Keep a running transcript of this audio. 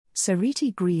Seriti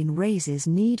Green raises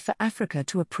need for Africa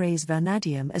to appraise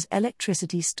vanadium as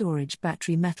electricity storage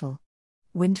battery metal.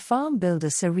 Wind farm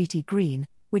builder Seriti Green,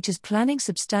 which is planning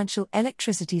substantial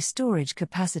electricity storage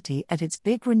capacity at its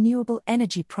big renewable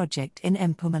energy project in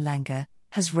Mpumalanga,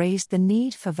 has raised the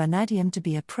need for vanadium to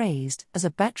be appraised as a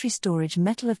battery storage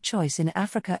metal of choice in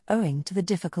Africa owing to the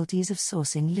difficulties of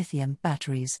sourcing lithium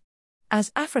batteries.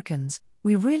 As Africans,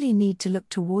 we really need to look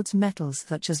towards metals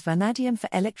such as vanadium for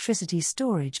electricity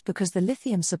storage because the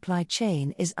lithium supply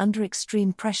chain is under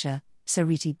extreme pressure,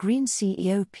 Seriti Green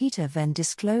CEO Peter Venn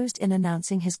disclosed in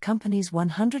announcing his company's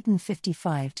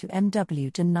 155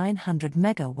 MW to 900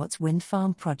 MW wind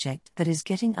farm project that is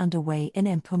getting underway in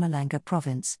Mpumalanga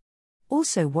province.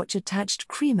 Also watch attached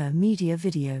Creamer Media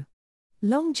video.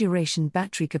 Long-duration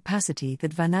battery capacity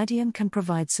that vanadium can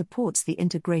provide supports the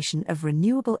integration of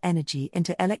renewable energy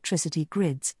into electricity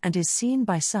grids and is seen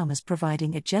by some as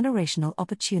providing a generational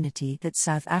opportunity that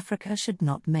South Africa should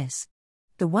not miss.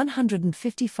 The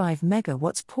 155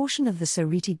 megawatts portion of the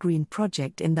Seriti Green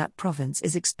project in that province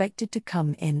is expected to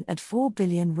come in at 4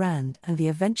 billion rand and the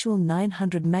eventual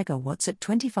 900 megawatts at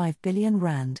 25 billion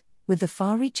rand, with the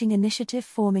far-reaching initiative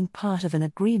forming part of an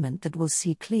agreement that will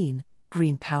see clean,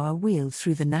 green power wheeled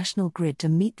through the national grid to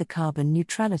meet the carbon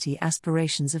neutrality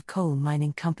aspirations of coal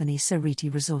mining company Seriti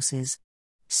Resources.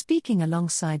 Speaking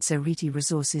alongside Seriti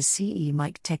Resources CEO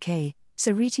Mike Teke,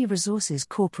 Seriti Resources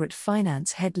Corporate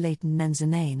Finance Head Leighton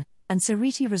Nenzanane, and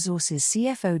Seriti Resources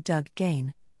CFO Doug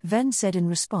Gain, Venn said in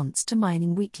response to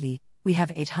Mining Weekly, "We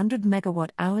have 800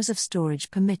 megawatt-hours of storage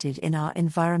permitted in our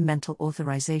environmental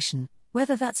authorization.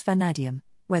 Whether that's vanadium,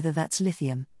 whether that's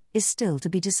lithium, is still to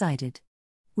be decided.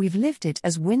 We've lived it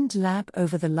as Wind Lab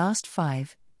over the last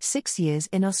 5-6 years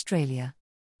in Australia.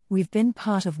 We've been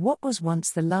part of what was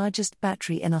once the largest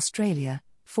battery in Australia,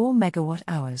 4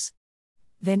 megawatt-hours.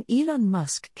 Then Elon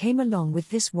Musk came along with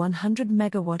this 100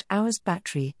 megawatt-hours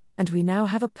battery, and we now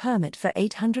have a permit for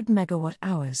 800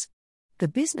 megawatt-hours. The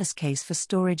business case for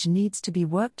storage needs to be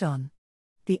worked on.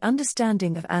 The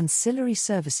understanding of ancillary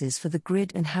services for the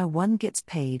grid and how one gets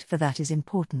paid for that is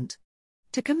important.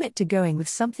 To commit to going with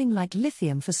something like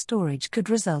lithium for storage could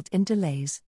result in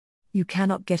delays. You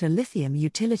cannot get a lithium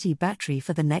utility battery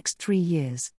for the next 3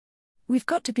 years. We've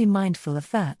got to be mindful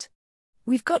of that.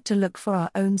 We've got to look for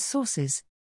our own sources.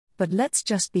 But let's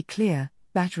just be clear,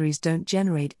 batteries don't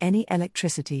generate any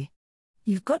electricity.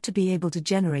 You've got to be able to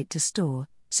generate to store,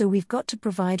 so we've got to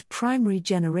provide primary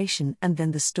generation and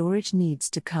then the storage needs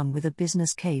to come with a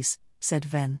business case," said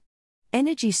Venn.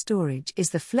 Energy storage is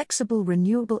the flexible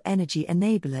renewable energy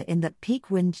enabler in that peak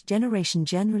wind generation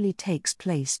generally takes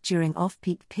place during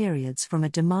off-peak periods from a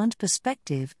demand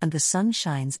perspective and the sun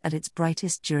shines at its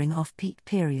brightest during off-peak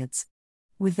periods.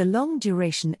 With the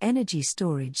long-duration energy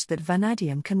storage that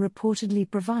vanadium can reportedly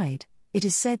provide, it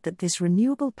is said that this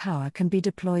renewable power can be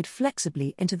deployed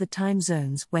flexibly into the time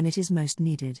zones when it is most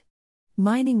needed.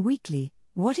 Mining Weekly,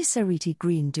 what is Seriti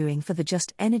Green doing for the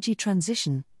just energy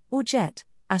transition, or JET,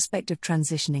 aspect of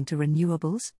transitioning to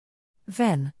renewables?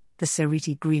 Venn, the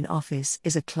Seriti Green office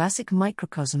is a classic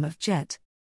microcosm of JET.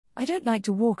 I don't like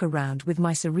to walk around with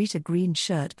my Seriti Green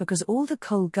shirt because all the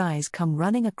coal guys come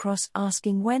running across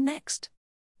asking where next.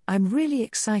 I'm really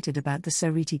excited about the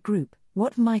Seriti Group,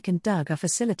 what Mike and Doug are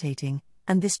facilitating,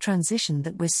 and this transition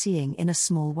that we're seeing in a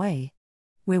small way.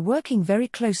 We're working very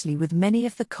closely with many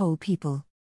of the coal people.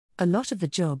 A lot of the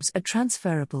jobs are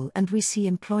transferable and we see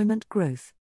employment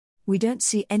growth. We don't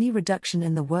see any reduction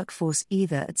in the workforce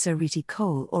either at Seriti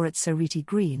Coal or at Seriti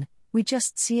Green, we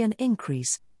just see an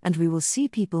increase, and we will see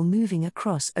people moving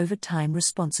across over time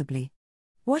responsibly.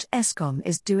 What Eskom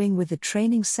is doing with the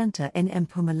training center in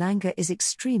Mpumalanga is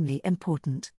extremely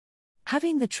important.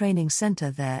 Having the training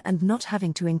center there and not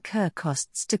having to incur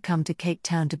costs to come to Cape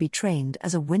Town to be trained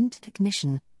as a wind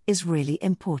technician is really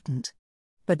important.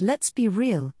 But let's be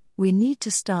real, we need to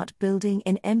start building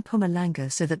in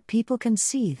Mpumalanga so that people can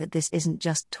see that this isn't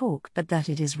just talk but that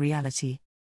it is reality.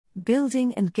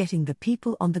 Building and getting the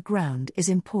people on the ground is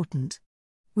important.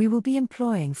 We will be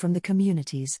employing from the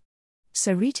communities.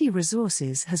 Seriti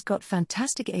Resources has got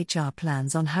fantastic HR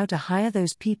plans on how to hire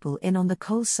those people in on the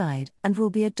coal side and will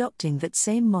be adopting that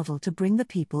same model to bring the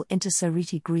people into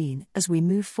Seriti Green as we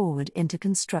move forward into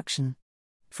construction.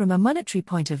 From a monetary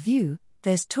point of view,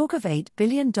 there's talk of $8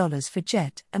 billion for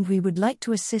JET and we would like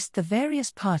to assist the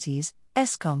various parties,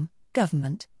 Eskom,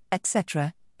 government,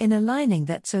 etc., in aligning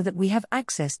that so that we have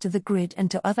access to the grid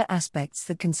and to other aspects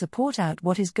that can support out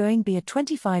what is going to be a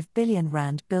 25 billion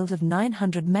rand build of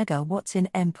 900 megawatts in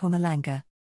Mpumalanga.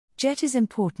 JET is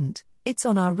important, it's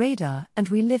on our radar and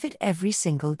we live it every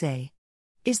single day.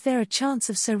 Is there a chance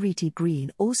of Seriti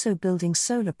Green also building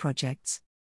solar projects?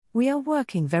 We are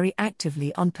working very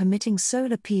actively on permitting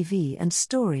solar PV and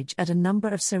storage at a number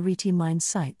of Seriti mine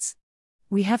sites.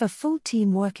 We have a full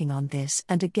team working on this,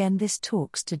 and again this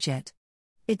talks to JET.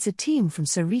 It's a team from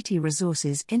Seriti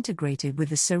Resources integrated with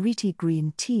the Seriti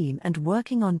Green team and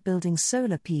working on building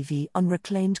solar PV on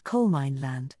reclaimed coal mine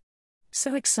land.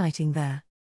 So exciting there.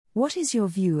 What is your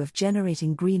view of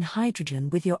generating green hydrogen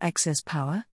with your excess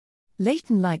power?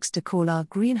 Leighton likes to call our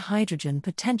green hydrogen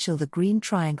potential the green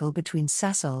triangle between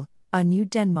Sasol, our new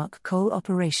Denmark coal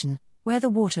operation, where the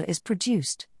water is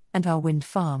produced, and our wind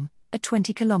farm, a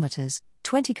 20 kilometers,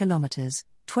 20 kilometers,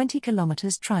 20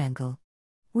 kilometers triangle.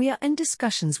 We are in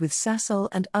discussions with Sasol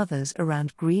and others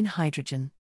around green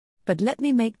hydrogen. But let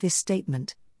me make this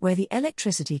statement, where the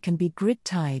electricity can be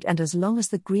grid-tied and as long as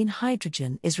the green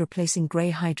hydrogen is replacing grey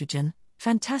hydrogen,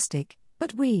 fantastic,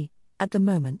 but we, at the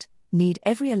moment, need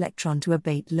every electron to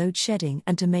abate load shedding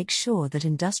and to make sure that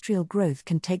industrial growth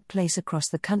can take place across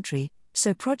the country,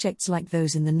 so projects like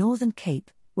those in the Northern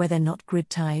Cape, where they're not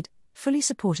grid-tied, fully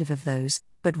supportive of those,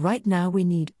 but right now we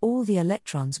need all the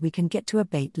electrons we can get to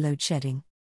abate load shedding.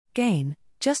 Gain,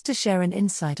 just to share an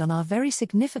insight on our very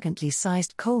significantly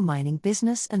sized coal mining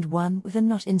business and one with a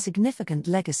not insignificant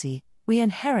legacy, we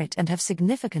inherit and have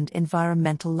significant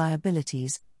environmental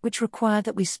liabilities, which require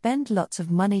that we spend lots of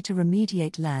money to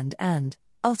remediate land and,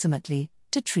 ultimately,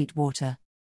 to treat water.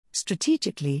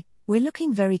 Strategically, we're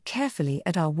looking very carefully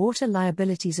at our water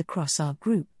liabilities across our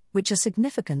group, which are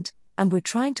significant, and we're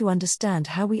trying to understand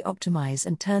how we optimize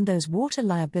and turn those water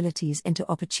liabilities into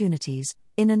opportunities,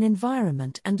 in an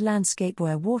environment and landscape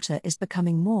where water is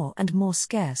becoming more and more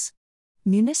scarce.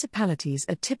 Municipalities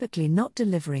are typically not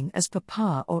delivering as per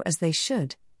par or as they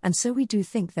should, and so we do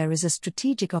think there is a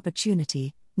strategic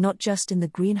opportunity, not just in the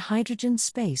green hydrogen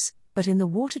space, but in the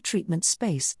water treatment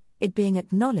space, it being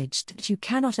acknowledged that you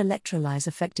cannot electrolyze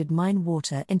affected mine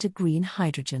water into green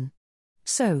hydrogen.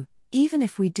 So, even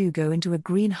if we do go into a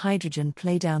green hydrogen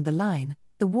play down the line,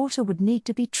 the water would need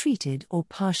to be treated or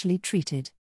partially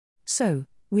treated. So,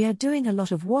 we are doing a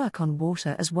lot of work on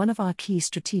water as one of our key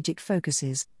strategic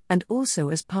focuses, and also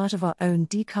as part of our own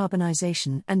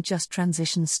decarbonization and just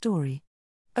transition story.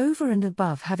 Over and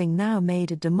above having now made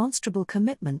a demonstrable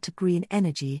commitment to green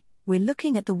energy, we're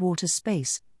looking at the water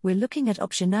space, we're looking at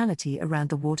optionality around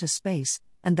the water space,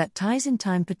 and that ties in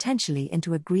time potentially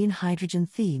into a green hydrogen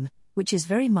theme, which is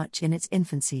very much in its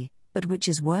infancy, but which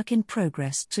is work in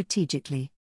progress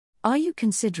strategically. Are you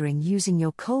considering using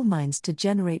your coal mines to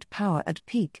generate power at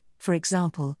peak, for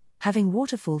example, having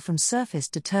waterfall from surface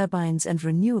to turbines and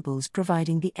renewables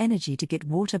providing the energy to get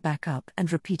water back up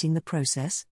and repeating the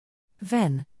process?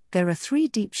 Then, there are 3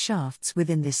 deep shafts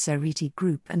within this Seriti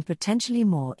group and potentially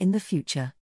more in the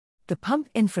future. The pump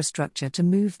infrastructure to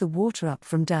move the water up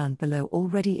from down below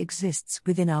already exists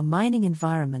within our mining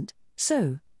environment,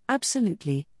 so,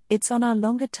 absolutely, it's on our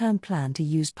longer-term plan to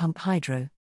use pump hydro.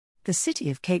 The city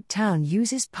of Cape Town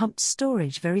uses pumped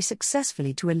storage very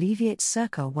successfully to alleviate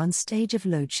circa one stage of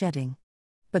load shedding.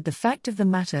 But the fact of the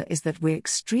matter is that we're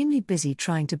extremely busy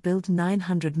trying to build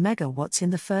 900 megawatts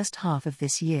in the first half of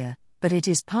this year, but it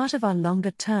is part of our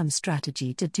longer-term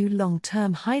strategy to do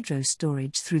long-term hydro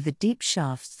storage through the deep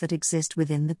shafts that exist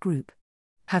within the group.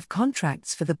 Have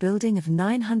contracts for the building of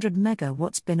 900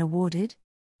 megawatts been awarded?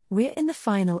 We're in the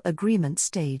final agreement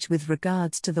stage with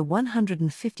regards to the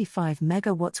 155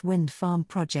 megawatts wind farm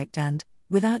project and,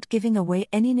 without giving away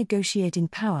any negotiating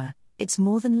power, it's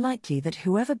more than likely that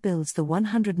whoever builds the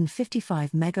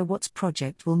 155 megawatts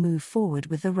project will move forward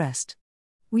with the rest.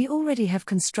 We already have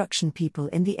construction people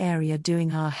in the area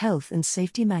doing our health and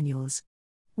safety manuals.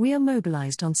 We are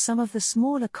mobilized on some of the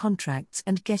smaller contracts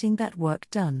and getting that work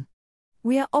done.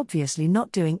 We are obviously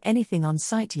not doing anything on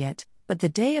site yet, but the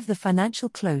day of the financial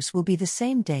close will be the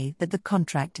same day that the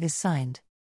contract is signed.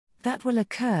 That will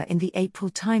occur in the April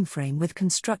timeframe with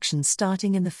construction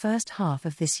starting in the first half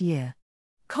of this year.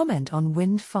 Comment on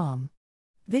wind farm.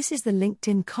 This is the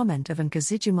LinkedIn comment of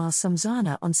Nkazijumal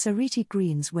Samzana on Seriti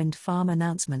Green's wind farm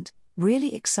announcement.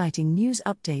 Really exciting news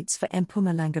updates for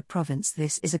Mpumalanga province.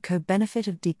 This is a co-benefit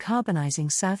of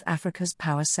decarbonizing South Africa's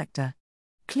power sector.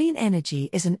 Clean energy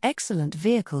is an excellent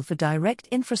vehicle for direct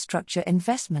infrastructure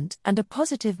investment and a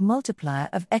positive multiplier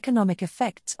of economic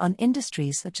effects on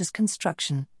industries such as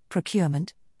construction,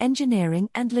 procurement, engineering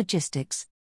and logistics.